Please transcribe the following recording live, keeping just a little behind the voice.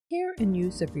Care and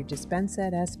use of your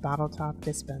Dispensette S bottle top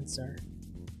dispenser.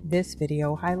 This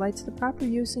video highlights the proper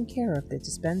use and care of the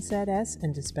Dispensette S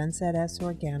and Dispensette S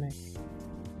Organic.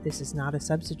 This is not a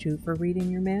substitute for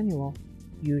reading your manual.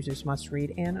 Users must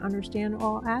read and understand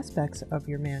all aspects of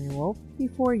your manual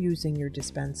before using your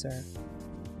dispenser.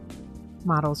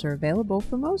 Models are available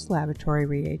for most laboratory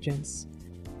reagents.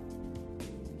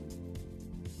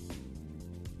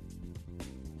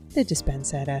 The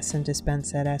Dispensette S and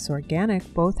Dispensette S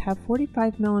Organic both have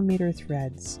 45mm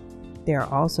threads. They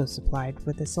are also supplied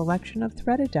with a selection of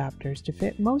thread adapters to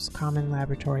fit most common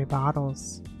laboratory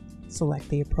bottles. Select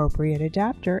the appropriate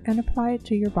adapter and apply it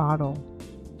to your bottle.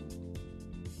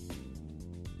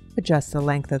 Adjust the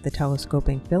length of the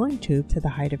telescoping filling tube to the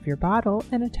height of your bottle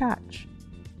and attach.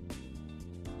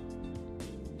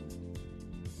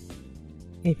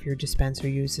 If your dispenser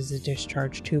uses a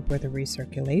discharge tube with a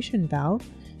recirculation valve,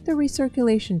 the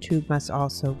recirculation tube must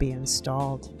also be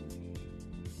installed.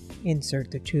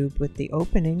 Insert the tube with the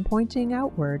opening pointing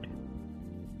outward.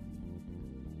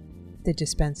 The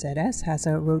Dispensette S has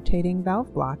a rotating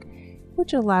valve block,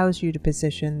 which allows you to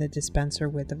position the dispenser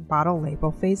with the bottle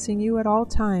label facing you at all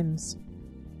times.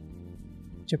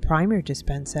 To prime your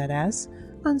Dispensette S,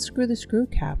 unscrew the screw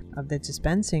cap of the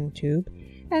dispensing tube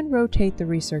and rotate the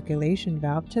recirculation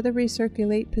valve to the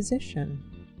recirculate position.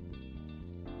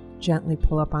 Gently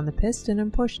pull up on the piston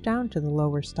and push down to the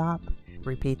lower stop.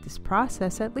 Repeat this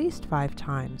process at least 5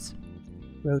 times.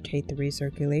 Rotate the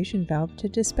recirculation valve to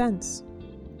dispense.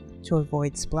 To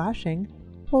avoid splashing,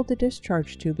 hold the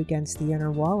discharge tube against the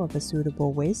inner wall of a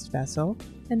suitable waste vessel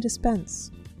and dispense.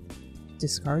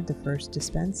 Discard the first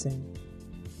dispensing.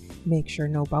 Make sure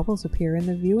no bubbles appear in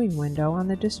the viewing window on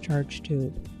the discharge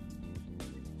tube.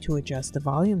 To adjust the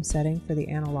volume setting for the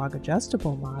analog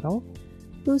adjustable model,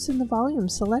 loosen the volume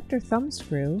selector thumb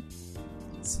screw,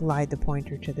 slide the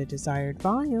pointer to the desired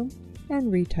volume,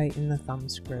 and retighten the thumb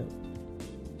screw.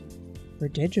 For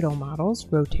digital models,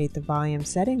 rotate the volume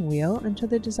setting wheel until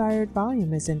the desired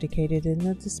volume is indicated in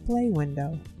the display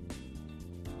window.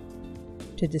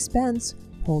 To dispense,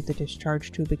 hold the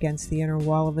discharge tube against the inner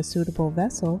wall of a suitable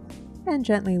vessel and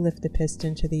gently lift the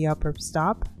piston to the upper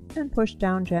stop and push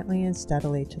down gently and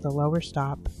steadily to the lower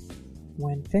stop.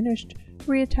 When finished,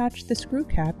 reattach the screw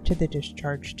cap to the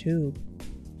discharge tube.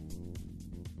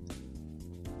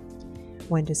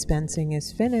 When dispensing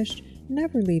is finished,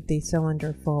 never leave the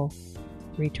cylinder full.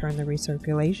 Return the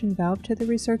recirculation valve to the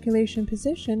recirculation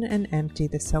position and empty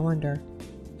the cylinder.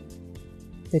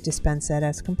 The Dispensette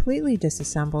S completely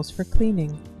disassembles for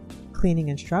cleaning. Cleaning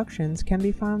instructions can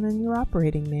be found in your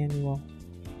operating manual.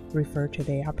 Refer to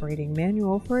the operating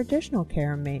manual for additional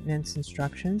care and maintenance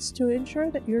instructions to ensure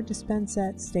that your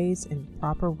Dispensette stays in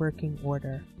proper working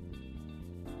order.